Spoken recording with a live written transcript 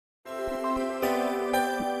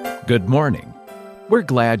Good morning. We're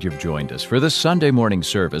glad you've joined us for the Sunday morning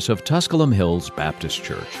service of Tusculum Hills Baptist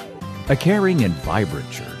Church, a caring and vibrant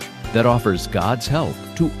church that offers God's help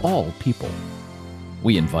to all people.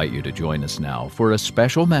 We invite you to join us now for a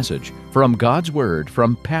special message from God's Word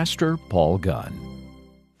from Pastor Paul Gunn.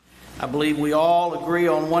 I believe we all agree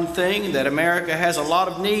on one thing, that America has a lot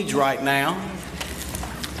of needs right now.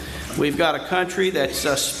 We've got a country that's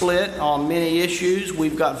split on many issues.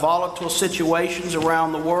 We've got volatile situations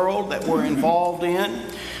around the world that we're involved in.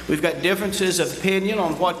 We've got differences of opinion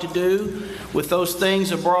on what to do with those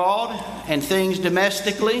things abroad and things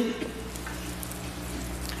domestically.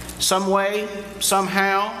 Some way,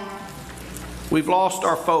 somehow, we've lost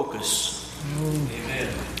our focus.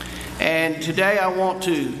 Amen. And today I want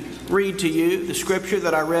to read to you the scripture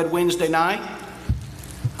that I read Wednesday night.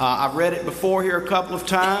 I've read it before here a couple of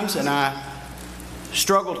times, and I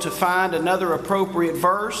struggled to find another appropriate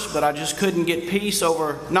verse, but I just couldn't get peace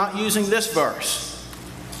over not using this verse.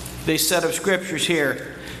 This set of scriptures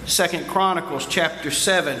here, 2 Chronicles chapter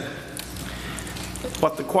 7,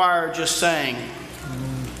 what the choir just sang.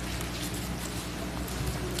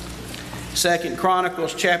 2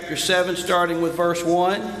 Chronicles chapter 7, starting with verse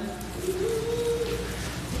 1.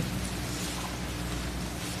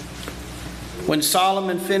 When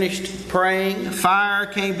Solomon finished praying, fire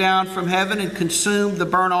came down from heaven and consumed the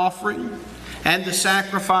burnt offering and the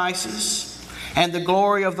sacrifices, and the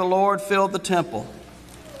glory of the Lord filled the temple.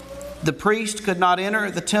 The priest could not enter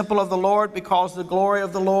the temple of the Lord because the glory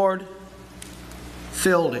of the Lord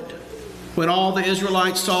filled it. When all the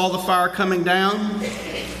Israelites saw the fire coming down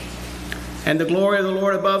and the glory of the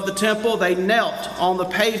Lord above the temple, they knelt on the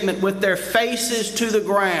pavement with their faces to the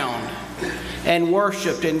ground and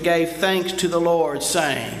worshiped and gave thanks to the Lord,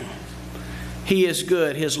 saying, He is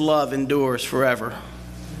good, His love endures forever.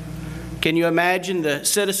 Can you imagine the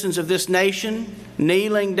citizens of this nation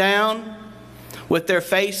kneeling down with their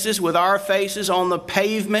faces, with our faces on the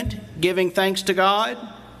pavement, giving thanks to God?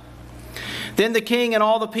 Then the king and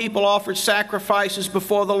all the people offered sacrifices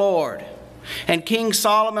before the Lord. And King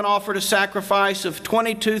Solomon offered a sacrifice of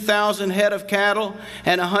 22,000 head of cattle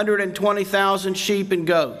and 120,000 sheep and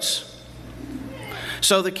goats.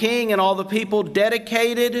 So the king and all the people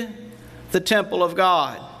dedicated the temple of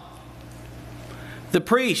God. The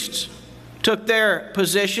priests took their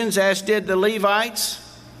positions, as did the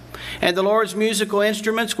Levites, and the Lord's musical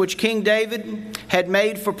instruments, which King David had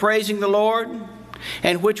made for praising the Lord,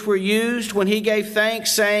 and which were used when he gave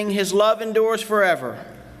thanks, saying, His love endures forever.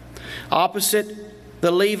 Opposite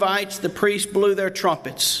the Levites, the priests blew their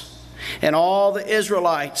trumpets, and all the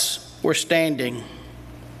Israelites were standing.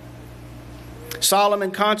 Solomon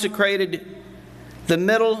consecrated the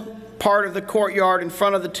middle part of the courtyard in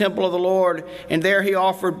front of the temple of the Lord, and there he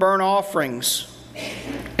offered burnt offerings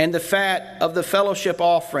and the fat of the fellowship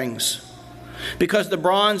offerings, because the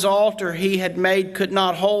bronze altar he had made could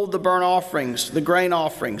not hold the burnt offerings, the grain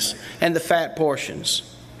offerings, and the fat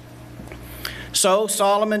portions. So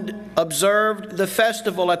Solomon observed the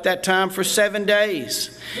festival at that time for 7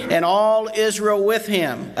 days, and all Israel with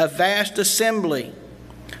him, a vast assembly,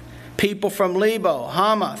 people from Lebo,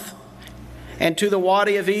 Hamath, and to the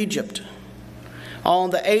Wadi of Egypt. On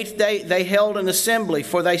the 8th day they held an assembly,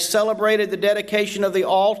 for they celebrated the dedication of the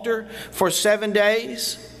altar for 7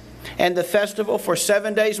 days, and the festival for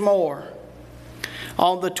 7 days more.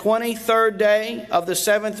 On the 23rd day of the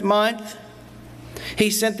 7th month, he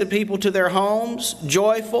sent the people to their homes,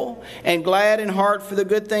 joyful and glad in heart for the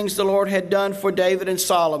good things the Lord had done for David and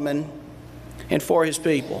Solomon and for his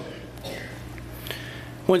people.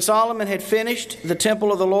 When Solomon had finished the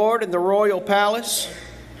temple of the Lord and the royal palace,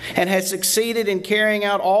 and had succeeded in carrying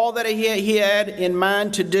out all that he had in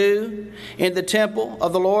mind to do in the temple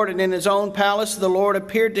of the Lord and in his own palace, the Lord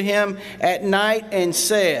appeared to him at night and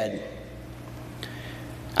said,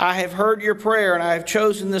 I have heard your prayer, and I have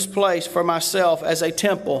chosen this place for myself as a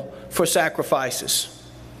temple for sacrifices.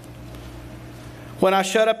 When I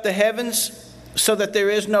shut up the heavens so that there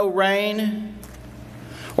is no rain,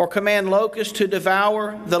 or command locusts to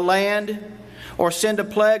devour the land, or send a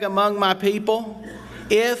plague among my people,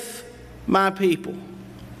 if my people,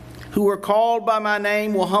 who are called by my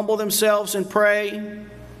name, will humble themselves and pray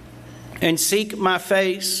and seek my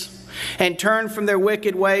face and turn from their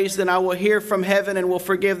wicked ways, then I will hear from heaven and will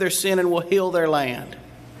forgive their sin and will heal their land.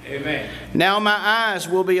 Amen. Now my eyes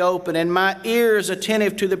will be open and my ears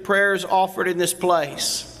attentive to the prayers offered in this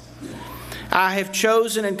place. I have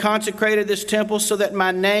chosen and consecrated this temple so that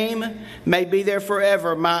my name may be there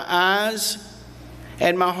forever. My eyes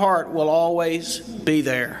and my heart will always be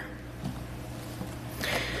there.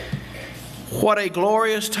 What a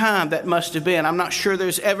glorious time that must have been. I'm not sure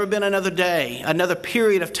there's ever been another day, another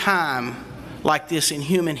period of time like this in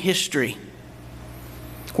human history,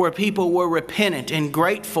 where people were repentant and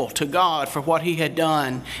grateful to God for what He had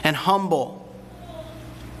done and humble.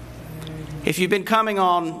 If you've been coming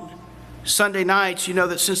on Sunday nights, you know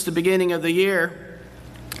that since the beginning of the year,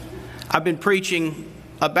 I've been preaching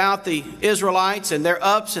about the Israelites and their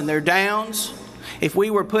ups and their downs. If we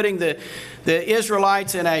were putting the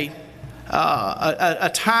Israelites in a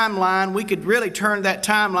timeline, we could really turn that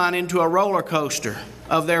timeline into a roller coaster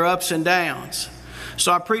of their ups and downs.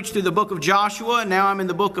 So I preached through the book of Joshua, and now I'm in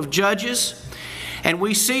the book of Judges, and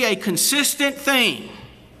we see a consistent theme.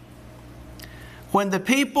 When the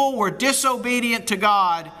people were disobedient to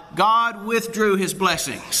God, God withdrew His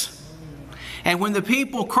blessings. And when the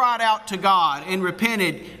people cried out to God and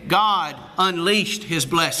repented, God unleashed His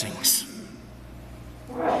blessings.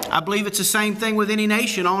 I believe it's the same thing with any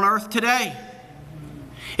nation on earth today.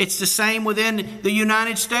 It's the same within the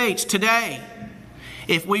United States today.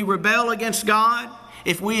 If we rebel against God,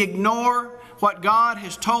 if we ignore what God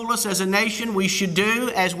has told us as a nation we should do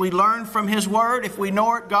as we learn from His Word, if we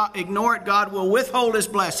ignore it, God will withhold His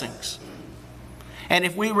blessings. And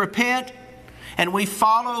if we repent and we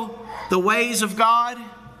follow the ways of God,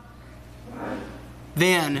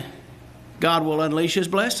 then God will unleash His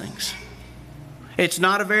blessings. It's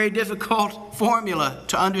not a very difficult formula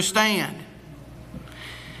to understand.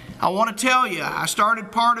 I want to tell you, I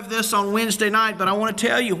started part of this on Wednesday night, but I want to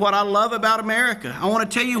tell you what I love about America. I want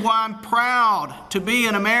to tell you why I'm proud to be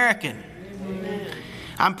an American. Amen.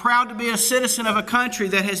 I'm proud to be a citizen of a country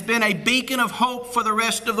that has been a beacon of hope for the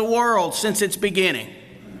rest of the world since its beginning.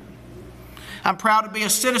 I'm proud to be a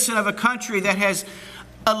citizen of a country that has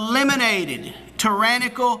eliminated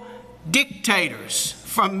tyrannical dictators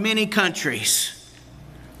from many countries.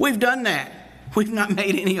 We've done that. We've not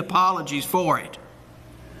made any apologies for it.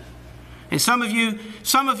 And some of you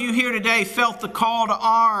here today felt the call to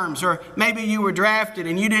arms, or maybe you were drafted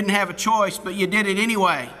and you didn't have a choice, but you did it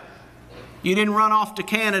anyway. You didn't run off to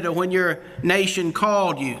Canada when your nation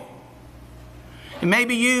called you. And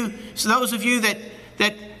maybe those of you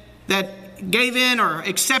that gave in or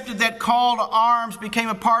accepted that call to arms became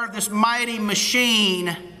a part of this mighty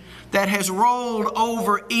machine that has rolled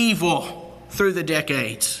over evil through the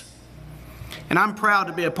decades. And I'm proud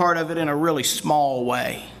to be a part of it in a really small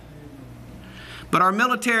way. But our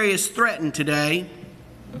military is threatened today.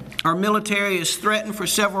 Our military is threatened for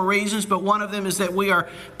several reasons, but one of them is that we are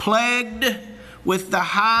plagued with the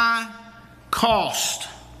high cost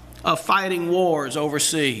of fighting wars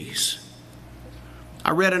overseas.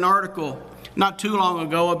 I read an article not too long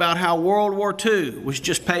ago about how World War II was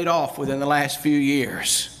just paid off within the last few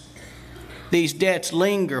years. These debts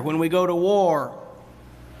linger. When we go to war,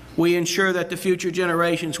 we ensure that the future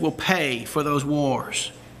generations will pay for those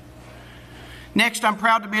wars. Next, I'm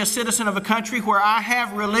proud to be a citizen of a country where I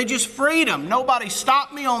have religious freedom. Nobody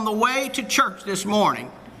stopped me on the way to church this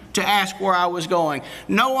morning to ask where I was going.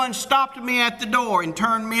 No one stopped me at the door and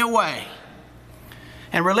turned me away.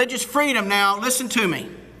 And religious freedom, now listen to me.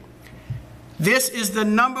 This is the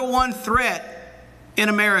number one threat in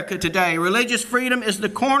America today. Religious freedom is the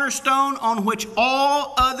cornerstone on which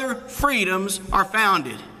all other freedoms are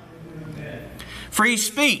founded. Free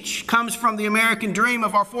speech comes from the American dream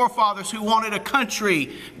of our forefathers who wanted a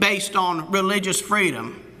country based on religious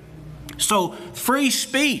freedom. So free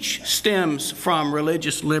speech stems from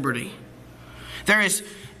religious liberty. There's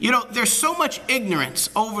so much ignorance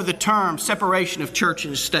over the term separation of church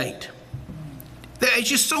and state. There's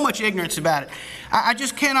just so much ignorance about it. I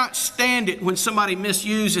just cannot stand it when somebody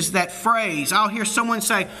misuses that phrase. I'll hear someone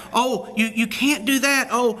say, "Oh, you can't do that.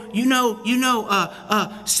 Oh,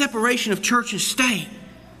 separation of church and state."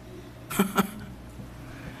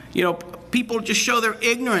 People just show their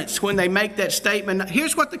ignorance when they make that statement.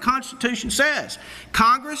 Here's what the Constitution says: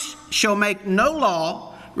 Congress shall make no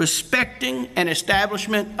law respecting an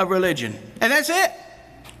establishment of religion. And that's it.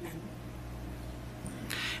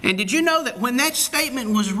 And did you know that when that statement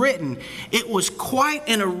was written, it was quite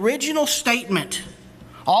an original statement?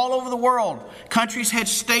 All over the world, countries had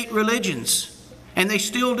state religions, and they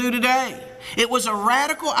still do today. It was a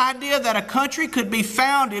radical idea that a country could be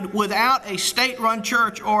founded without a state-run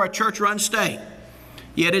church or a church-run state.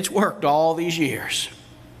 Yet it's worked all these years.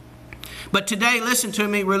 But today, listen to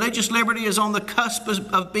me, religious liberty is on the cusp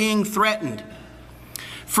of being threatened.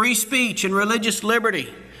 Free speech and religious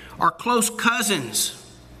liberty are close cousins.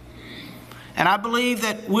 And I believe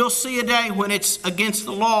that we'll see a day when it's against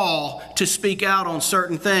the law to speak out on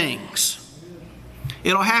certain things.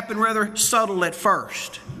 It'll happen rather subtle at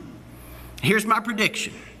first. Here's my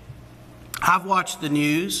prediction. I've watched the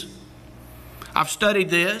news. I've studied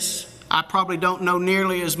this. I probably don't know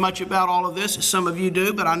nearly as much about all of this as some of you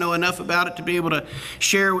do, but I know enough about it to be able to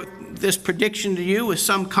share this prediction to you with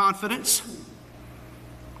some confidence.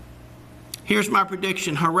 Here's my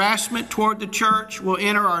prediction. Harassment toward the church will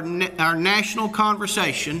enter our national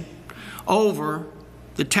conversation over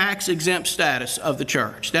the tax-exempt status of the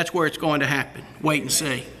church. That's where it's going to happen. Wait and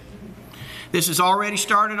see. This has already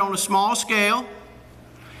started on a small scale.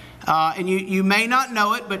 And you may not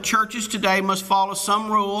know it, but churches today must follow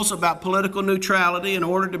some rules about political neutrality in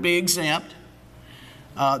order to be exempt.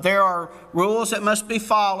 There are rules that must be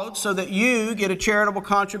followed so that you get a charitable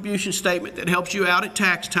contribution statement that helps you out at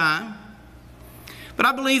tax time. But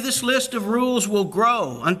I believe this list of rules will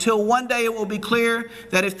grow until one day it will be clear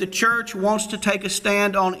that if the church wants to take a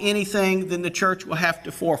stand on anything, then the church will have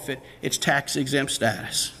to forfeit its tax-exempt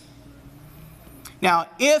status. Now,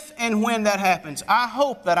 if and when that happens, I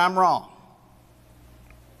hope that I'm wrong.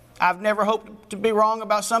 I've never hoped to be wrong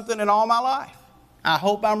about something in all my life. I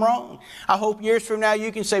hope I'm wrong. I hope years from now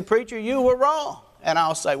you can say, "Preacher, you were wrong." And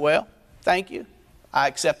I'll say, "Well, thank you. I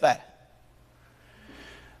accept that."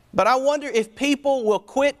 But I wonder if people will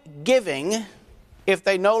quit giving if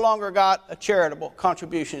they no longer got a charitable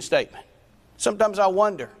contribution statement. Sometimes I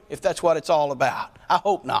wonder if that's what it's all about. I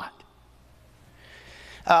hope not.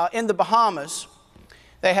 In the Bahamas,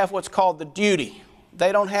 they have what's called the duty.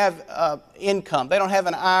 They don't have income. They don't have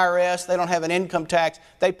an IRS. They don't have an income tax.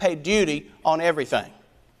 They pay duty on everything.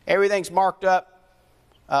 Everything's marked up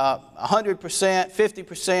 100%,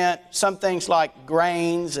 50%. Some things like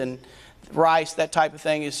grains and rice, that type of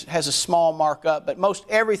thing, has a small markup, but most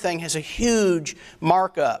everything has a huge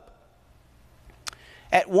markup.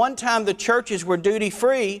 At one time, the churches were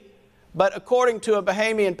duty-free, but according to a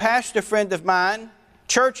Bahamian pastor friend of mine,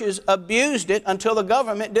 churches abused it until the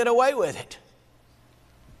government did away with it.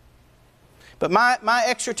 But my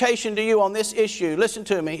exhortation to you on this issue, listen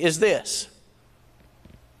to me, is this.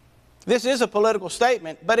 This is a political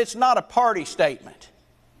statement, but it's not a party statement.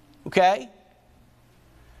 Okay?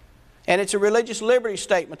 And it's a religious liberty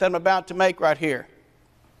statement that I'm about to make right here.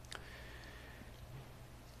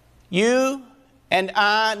 You and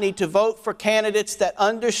I need to vote for candidates that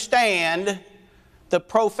understand the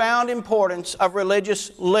profound importance of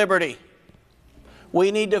religious liberty. We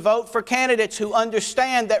need to vote for candidates who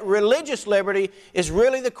understand that religious liberty is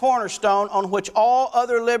really the cornerstone on which all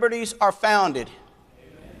other liberties are founded.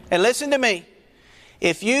 Amen. And listen to me.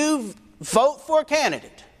 If you vote for a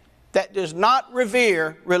candidate that does not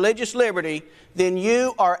revere religious liberty, then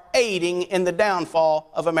you are aiding in the downfall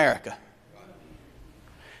of America.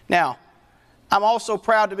 Now, I'm also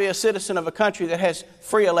proud to be a citizen of a country that has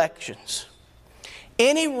free elections.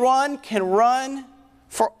 Anyone can run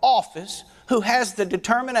for office who has the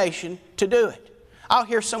determination to do it. I'll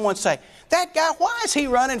hear someone say, "That guy, why is he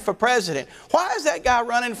running for president? Why is that guy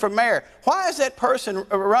running for mayor? Why is that person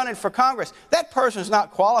running for Congress? That person's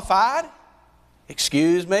not qualified."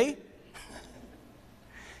 Excuse me?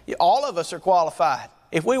 All of us are qualified.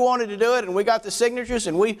 If we wanted to do it and we got the signatures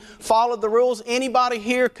and we followed the rules, anybody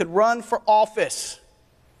here could run for office.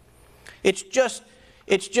 It's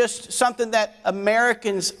just something that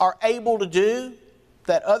Americans are able to do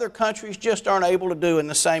that other countries just aren't able to do in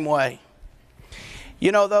the same way.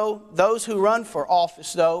 You know, though, those who run for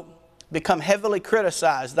office, though, become heavily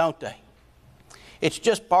criticized, don't they? It's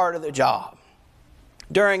just part of the job.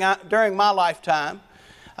 During my lifetime,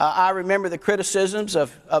 I remember the criticisms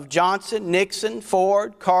of Johnson, Nixon,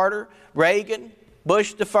 Ford, Carter, Reagan,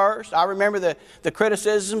 Bush the first. I remember the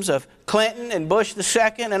criticisms of Clinton and Bush the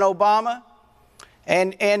second and Obama.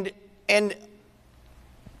 And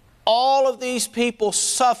all of these people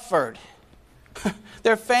suffered.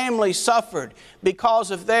 Their families suffered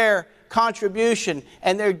because of their contribution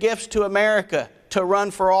and their gifts to America to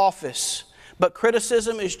run for office. But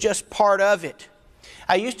criticism is just part of it.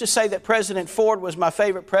 I used to say that President Ford was my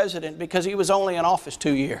favorite president because he was only in office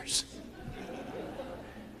 2 years.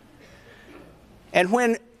 And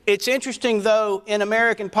when it's interesting, though, in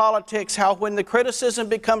American politics, how when the criticism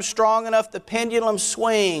becomes strong enough, the pendulum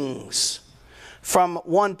swings from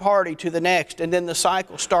one party to the next, and then the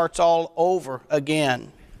cycle starts all over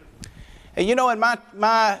again. And you know, in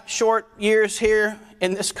my short years here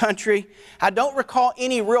in this country, I don't recall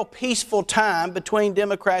any real peaceful time between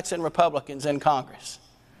Democrats and Republicans in Congress.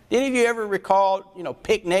 Did any of you ever recall,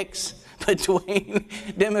 picnics between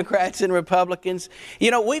Democrats and Republicans?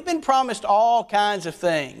 You know, we've been promised all kinds of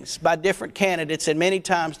things by different candidates, and many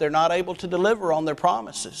times they're not able to deliver on their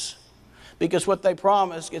promises because what they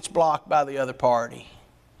promise gets blocked by the other party.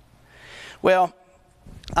 Well,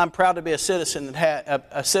 I'm proud to be a citizen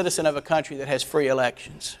of a country that has free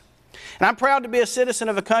elections. And I'm proud to be a citizen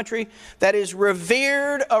of a country that is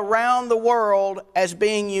revered around the world as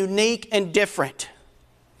being unique and different.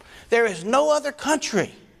 There is no other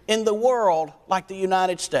country in the world like the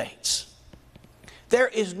United States. There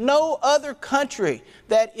is no other country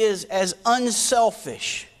that is as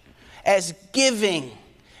unselfish, as giving,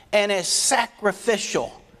 and as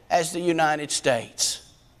sacrificial as the United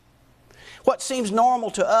States. What seems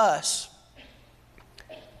normal to us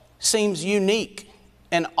seems unique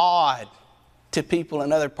and odd to people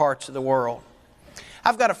in other parts of the world.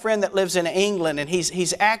 I've got a friend that lives in England, and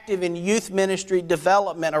he's active in youth ministry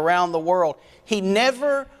development around the world. He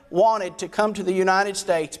never wanted to come to the United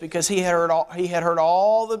States because he had heard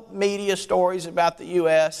all the media stories about the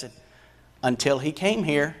U.S. until he came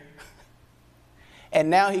here. And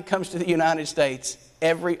now he comes to the United States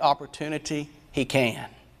every opportunity he can.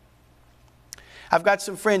 I've got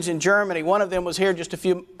some friends in Germany. One of them was here just a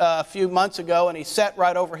few months ago, and he sat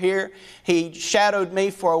right over here. He shadowed me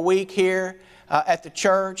for a week here at the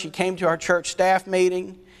church. He came to our church staff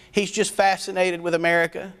meeting. He's just fascinated with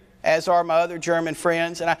America, as are my other German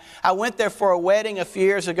friends. And I went there for a wedding a few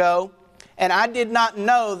years ago, and I did not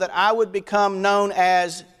know that I would become known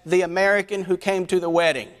as the American who came to the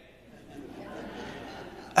wedding.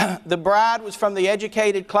 The bride was from the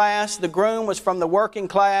educated class. The groom was from the working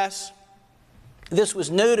class. This was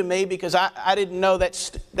new to me because I didn't know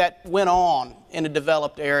that went on in a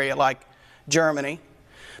developed area like Germany.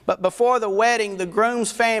 But before the wedding, the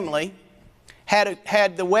groom's family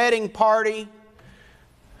had the wedding party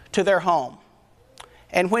to their home.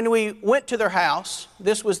 And when we went to their house,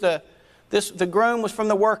 the groom was from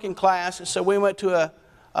the working class, and so we went to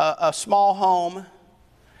a small home.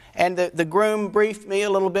 And the groom briefed me a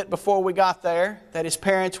little bit before we got there that his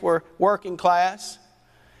parents were working class.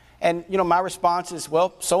 And, my response is,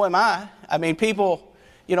 well, so am I. I mean, people,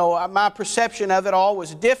 my perception of it all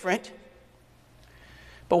was different.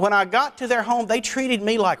 But when I got to their home, they treated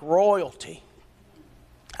me like royalty.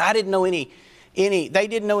 I didn't know they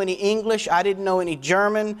didn't know any English. I didn't know any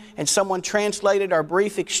German. And someone translated our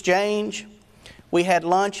brief exchange. We had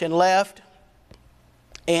lunch and left.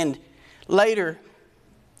 And later,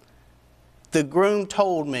 the groom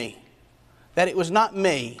told me that it was not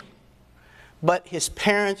me, but his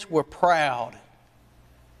parents were proud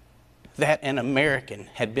that an American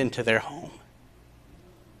had been to their home.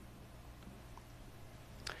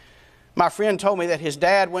 My friend told me that his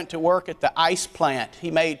dad went to work at the ice plant.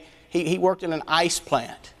 He worked in an ice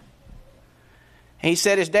plant. And he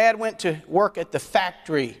said his dad went to work at the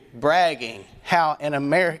factory bragging how an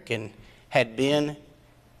American had been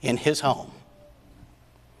in his home.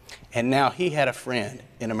 And now he had a friend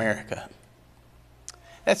in America.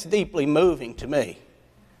 That's deeply moving to me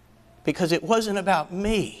because it wasn't about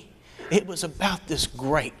me. It was about this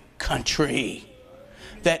great country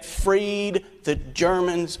that freed the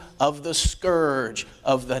Germans of the scourge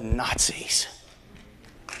of the Nazis.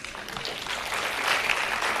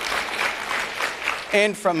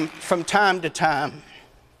 And from time to time,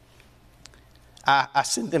 I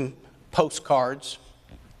send them postcards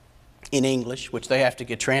in English, which they have to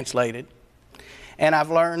get translated. And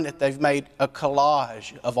I've learned that they've made a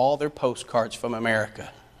collage of all their postcards from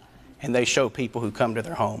America, and they show people who come to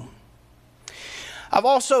their home. I've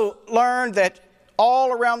also learned that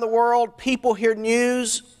all around the world, people hear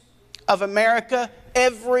news of America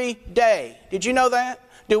every day. Did you know that?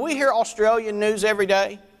 Do we hear Australian news every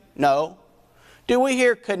day? No. Do we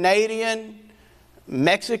hear Canadian,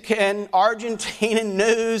 Mexican, Argentinian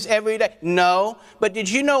news every day? No. But did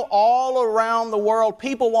you know all around the world,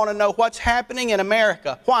 people want to know what's happening in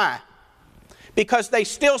America? Why? Because they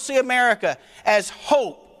still see America as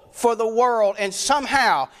hope for the world, and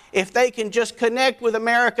somehow, if they can just connect with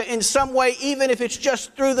America in some way, even if it's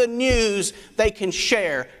just through the news, they can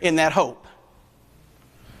share in that hope.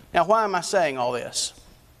 Now, why am I saying all this?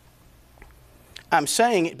 I'm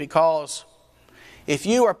saying it because if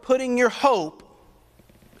you are putting your hope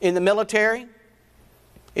in the military,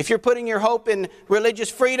 if you're putting your hope in religious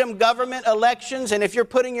freedom, government, elections, and if you're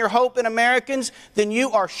putting your hope in Americans, then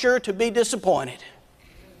you are sure to be disappointed.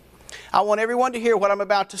 I want everyone to hear what I'm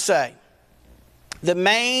about to say. The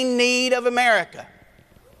main need of America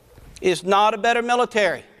is not a better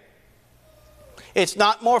military. It's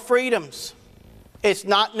not more freedoms. It's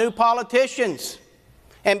not new politicians.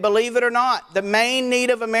 And believe it or not, the main need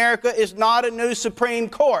of America is not a new Supreme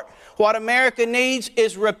Court. What America needs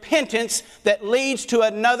is repentance that leads to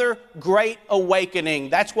another great awakening.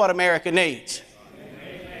 That's what America needs.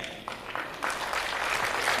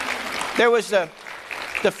 There was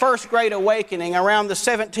the first great awakening around the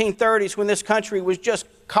 1730s when this country was just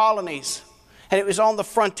colonies. and it was on the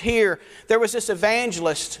frontier. There was this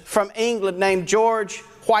evangelist from England named George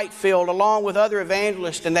Whitefield, along with other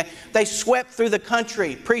evangelists, and they swept through the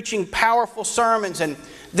country preaching powerful sermons, and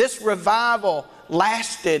this revival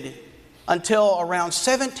lasted until around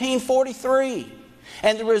 1743.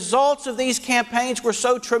 And the results of these campaigns were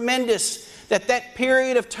so tremendous that that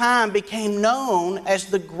period of time became known as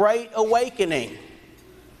the Great Awakening.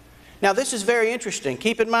 Now, this is very interesting.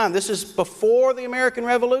 Keep in mind, this is before the American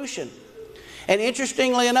Revolution. And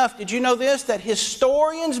interestingly enough, did you know this? That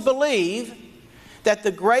historians believe that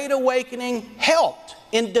the Great Awakening helped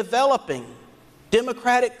in developing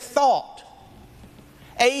democratic thought,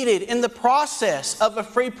 aided in the process of a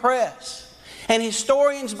free press. And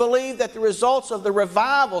historians believe that the results of the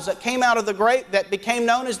revivals that came out of that became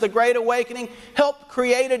known as the Great Awakening helped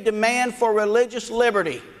create a demand for religious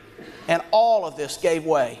liberty. And all of this gave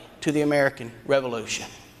way to the American Revolution.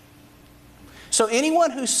 So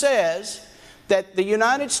anyone who says that the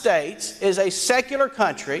United States is a secular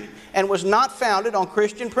country and was not founded on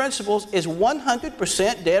Christian principles is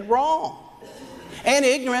 100% dead wrong and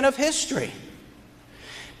ignorant of history.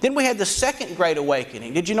 Then we had the Second Great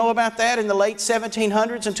Awakening. Did you know about that? In the late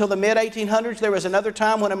 1700s until the mid-1800s, there was another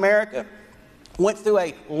time when America went through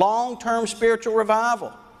a long-term spiritual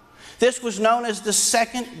revival. This was known as the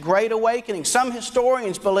Second Great Awakening. Some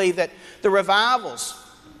historians believe that the revivals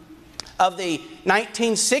of the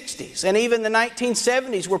 1960s and even the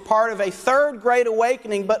 1970s were part of a Third Great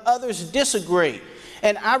Awakening, but others disagree.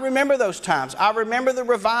 And I remember those times. I remember the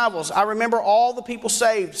revivals. I remember all the people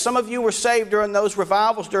saved. Some of you were saved during those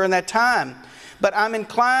revivals during that time. But I'm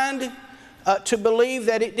inclined to believe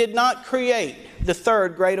that it did not create the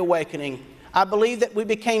Third Great Awakening. I believe that we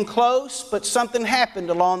became close, but something happened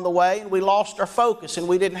along the way, and we lost our focus, and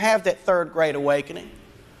we didn't have that Third Great Awakening.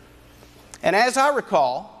 And as I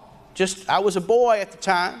recall, I was a boy at the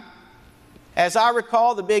time. As I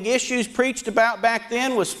recall, the big issues preached about back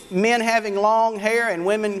then was men having long hair and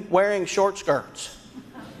women wearing short skirts.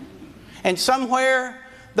 And somewhere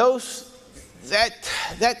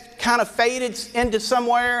that kind of faded into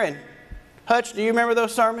somewhere. And Hutch, do you remember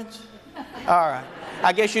those sermons? All right.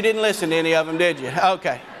 I guess you didn't listen to any of them, did you?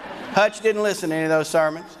 Okay. Hutch didn't listen to any of those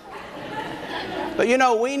sermons. But you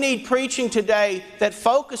know, we need preaching today that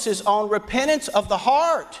focuses on repentance of the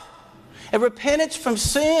heart and repentance from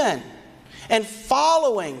sin, and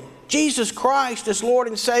following Jesus Christ as Lord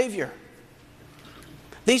and Savior.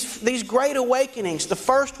 These great awakenings, the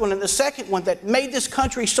first one and the second one that made this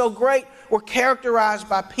country so great, were characterized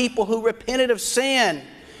by people who repented of sin.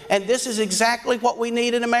 And this is exactly what we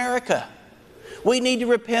need in America. We need to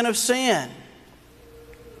repent of sin.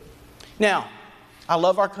 Now, I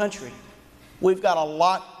love our country. We've got a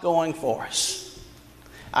lot going for us.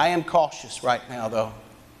 I am cautious right now, though.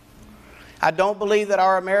 I don't believe that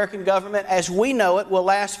our American government, as we know it, will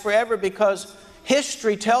last forever, because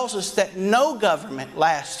history tells us that no government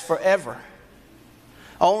lasts forever.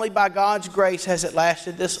 Only by God's grace has it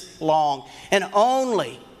lasted this long. And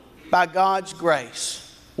only by God's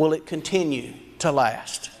grace will it continue to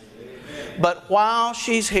last. But while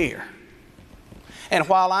she's here, and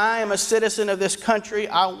while I am a citizen of this country,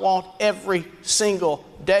 I want every single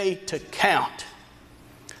day to count.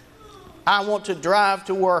 I want to drive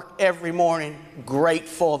to work every morning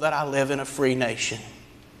grateful that I live in a free nation.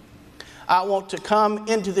 I want to come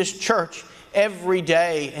into this church every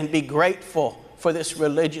day and be grateful for this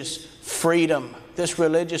religious freedom, this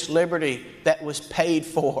religious liberty that was paid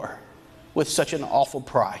for with such an awful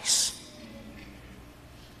price.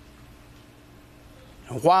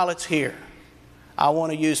 And while it's here, I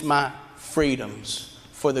want to use my freedoms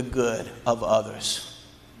for the good of others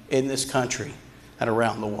in this country and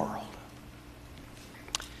around the world.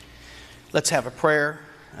 Let's have a prayer,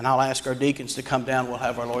 and I'll ask our deacons to come down. We'll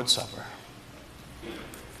have our Lord's Supper.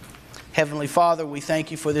 Heavenly Father, we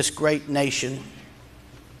thank you for this great nation.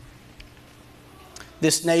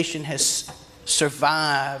 This nation has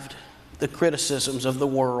survived the criticisms of the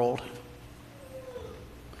world.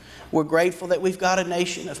 We're grateful that we've got a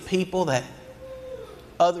nation of people that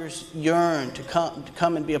others yearn to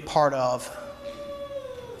come and be a part of.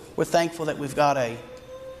 We're thankful that we've got a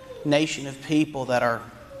nation of people that are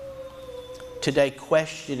today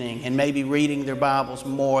questioning and maybe reading their Bibles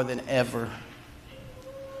more than ever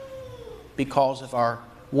because of our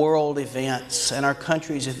world events and our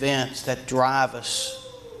country's events that drive us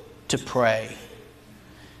to pray.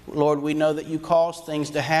 Lord, we know that you cause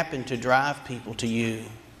things to happen to drive people to you.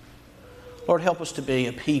 Lord, help us to be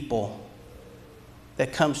a people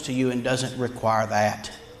that comes to you and doesn't require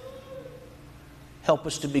that. Help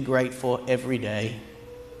us to be grateful every day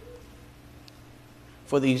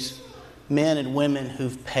for these men and women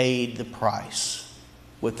who've paid the price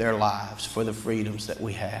with their lives for the freedoms that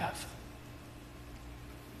we have.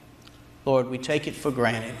 Lord, we take it for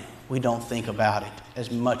granted. We don't think about it as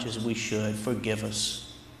much as we should. Forgive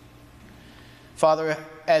us. Father,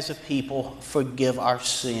 as a people, forgive our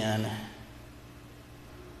sin.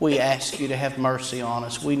 We ask you to have mercy on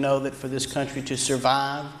us. We know that for this country to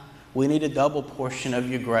survive, we need a double portion of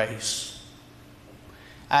your grace.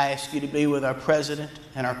 I ask you to be with our president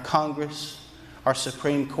and our Congress, our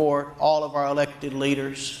Supreme Court, all of our elected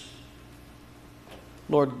leaders.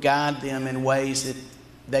 Lord, guide them in ways that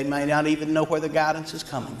they may not even know where the guidance is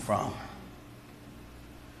coming from.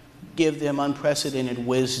 Give them unprecedented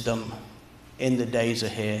wisdom in the days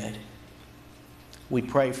ahead. We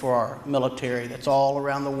pray for our military that's all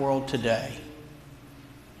around the world today,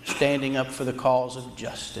 standing up for the cause of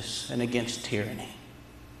justice and against tyranny.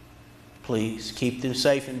 Please keep them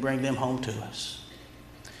safe and bring them home to us.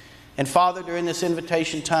 And Father, during this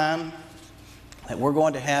invitation time that we're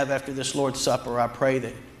going to have after this Lord's Supper, I pray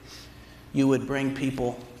that you would bring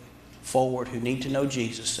people forward who need to know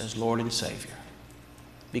Jesus as Lord and Savior,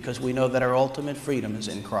 because we know that our ultimate freedom is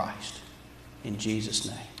in Christ. In Jesus'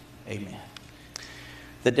 name, amen.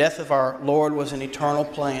 The death of our Lord was an eternal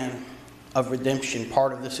plan of redemption,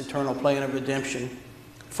 part of this eternal plan of redemption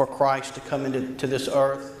for Christ to come into this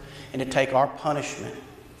earth and to take our punishment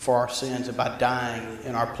for our sins by dying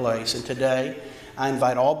in our place. And today, I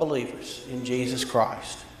invite all believers in Jesus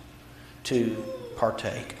Christ to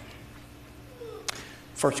partake.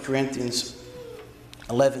 1 Corinthians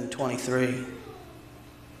 11:23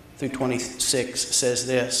 through 26 says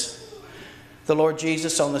this: The Lord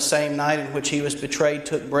Jesus, on the same night in which he was betrayed,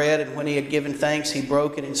 took bread, and when he had given thanks, he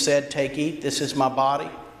broke it and said, Take, eat, this is my body,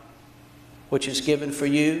 which is given for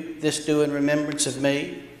you. This do in remembrance of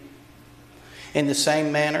me. In the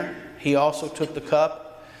same manner, he also took the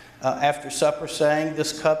cup after supper, saying,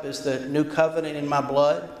 This cup is the new covenant in my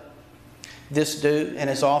blood. This do, and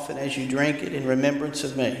as often as you drink it, in remembrance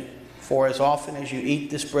of me. For as often as you eat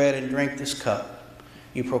this bread and drink this cup,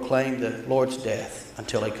 you proclaim the Lord's death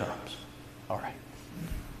until he comes. All right.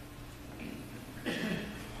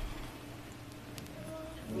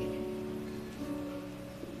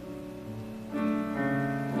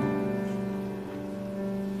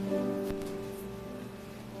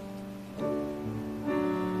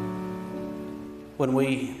 When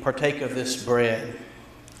we partake of this bread,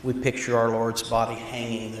 we picture our Lord's body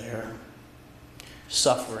hanging there,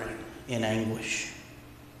 suffering in anguish,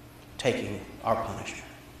 taking our punishment.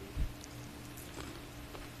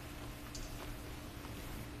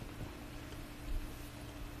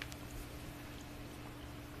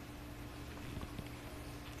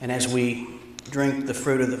 And as we drink the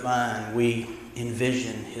fruit of the vine, we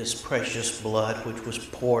envision his precious blood, which was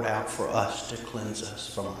poured out for us to cleanse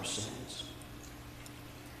us from our sins.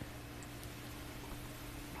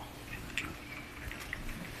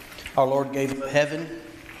 Our Lord gave up heaven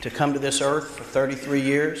to come to this earth for 33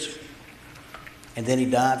 years, and then he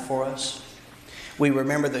died for us. We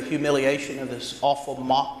remember the humiliation of this awful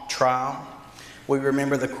mock trial. We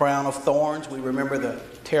remember the crown of thorns. We remember the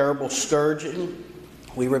terrible scourging.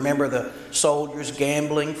 We remember the soldiers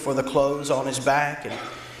gambling for the clothes on his back.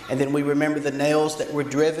 And then we remember the nails that were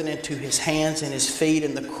driven into his hands and his feet,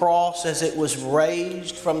 and the cross as it was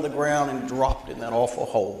raised from the ground and dropped in that awful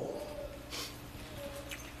hole.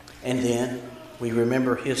 And then we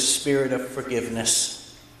remember his spirit of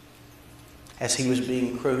forgiveness. As he was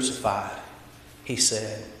being crucified, he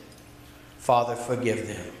said, Father, forgive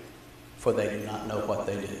them, for they do not know what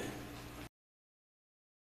they do.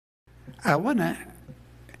 I want to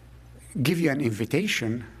give you an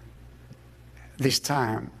invitation this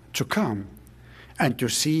time to come and to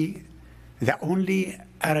see the only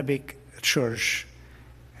Arabic church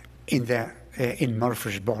in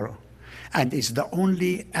Murfreesboro. And it's the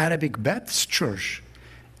only Arabic Baptist church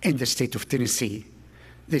in the state of Tennessee.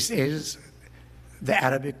 This is the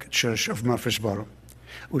Arabic Church of Murfreesboro.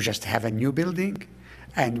 We just have a new building,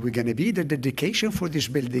 and we're going to be the dedication for this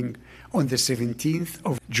building on the 17th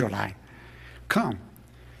of July. Come,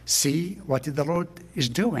 see what the Lord is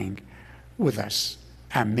doing with us.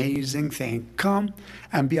 Amazing thing. Come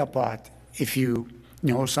and be a part. If you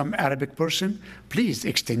know some Arabic person, please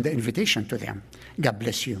extend the invitation to them. God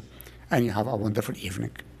bless you, and you have a wonderful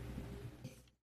evening.